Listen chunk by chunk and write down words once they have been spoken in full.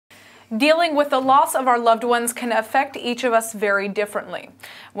Dealing with the loss of our loved ones can affect each of us very differently.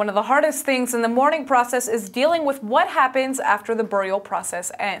 One of the hardest things in the mourning process is dealing with what happens after the burial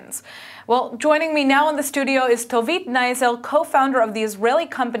process ends. Well, joining me now in the studio is Tovit Neizer, co-founder of the Israeli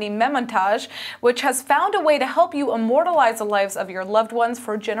company Memontage, which has found a way to help you immortalize the lives of your loved ones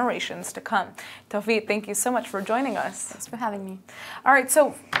for generations to come. Tovit, thank you so much for joining us. Thanks for having me. All right,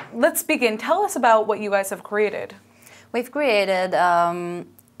 so let's begin. Tell us about what you guys have created. We've created a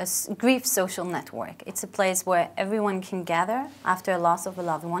grief social network. It's a place where everyone can gather after a loss of a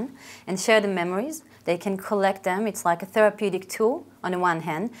loved one and share the memories. They can collect them. It's like a therapeutic tool on the one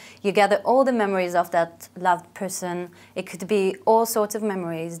hand. You gather all the memories of that loved person. It could be all sorts of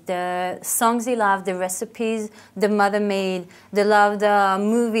memories. The songs he loved, the recipes the mother made, the loved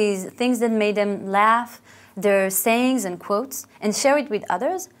movies, things that made them laugh, their sayings and quotes, and share it with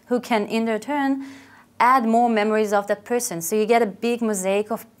others who can in their turn add more memories of that person. So you get a big mosaic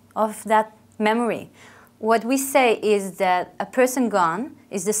of that memory. What we say is that a person gone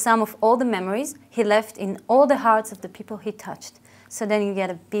is the sum of all the memories he left in all the hearts of the people he touched. So then you get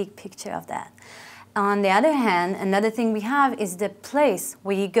a big picture of that. On the other hand, another thing we have is the place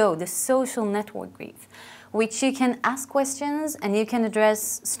where you go, the social network grief, which you can ask questions and you can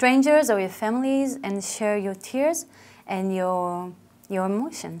address strangers or your families and share your tears and your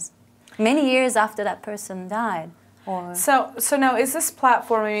emotions. Many years after that person died. So now, is this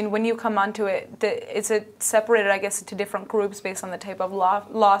platform, I mean, when you come onto it, is it separated, I guess, into different groups based on the type of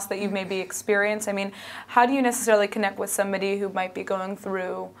loss that you maybe experienced? I mean, how do you necessarily connect with somebody who might be going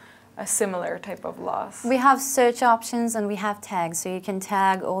through a similar type of loss? We have search options and we have tags. So you can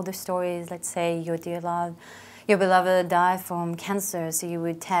tag all the stories. Let's say your beloved died from cancer, so you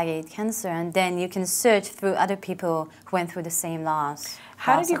would tag it cancer, and then you can search through other people who went through the same loss.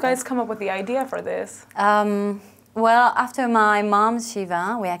 How did you guys come up with the idea for this? Well, after my mom's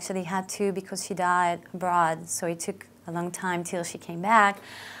Shiva, we actually had to because she died abroad, so it took a long time till she came back.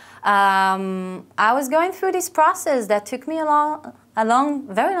 I was going through this process that took me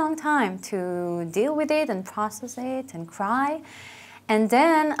very long time to deal with it and process it and cry. And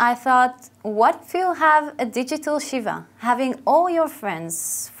then I thought, what if you have a digital Shiva, having all your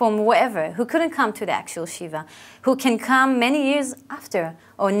friends from wherever who couldn't come to the actual Shiva, who can come many years after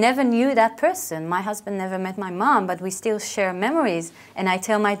or never knew that person. My husband never met my mom, but we still share memories, and I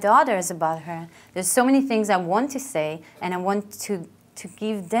tell my daughters about her. There's so many things I want to say, and I want to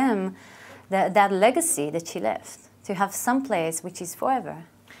give them that legacy that she left, to have some place which is forever.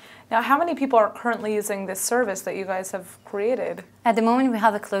 Now, how many people are currently using this service that you guys have created? At the moment, we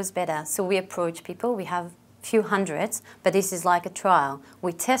have a closed beta, so we approach people. We have a few hundreds, but this is like a trial.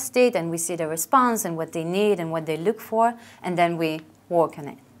 We test it, and we see the response and what they need and what they look for, and then we work on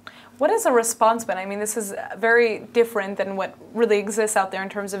it. What has the response been? I mean, this is very different than what really exists out there in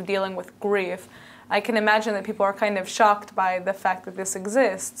terms of dealing with grief. I can imagine that people are kind of shocked by the fact that this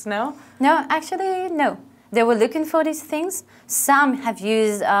exists, no? No, actually, no. They were looking for these things. Some have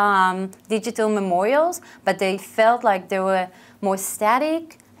used digital memorials, but they felt like they were more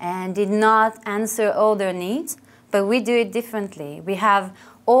static and did not answer all their needs. But we do it differently. We have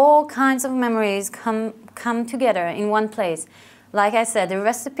all kinds of memories come together in one place. Like I said, the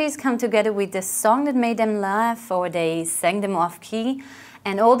recipes come together with the song that made them laugh or they sang them off key,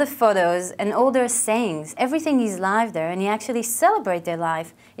 and all the photos and all their sayings. Everything is live there, and you actually celebrate their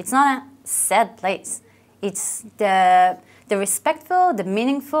life. It's not a sad place. It's the respectful, the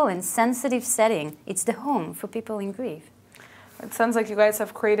meaningful and sensitive setting. It's the home for people in grief. It sounds like you guys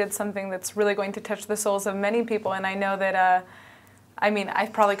have created something that's really going to touch the souls of many people, and I know that, I mean, I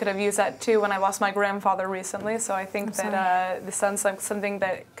probably could have used that too when I lost my grandfather recently, so I think that this sounds like something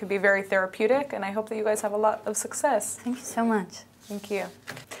that could be very therapeutic, and I hope that you guys have a lot of success. Thank you so much. Thank you.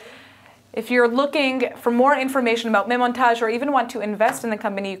 If you're looking for more information about Memontage or even want to invest in the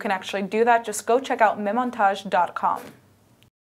company, you can actually do that. Just go check out memontage.com.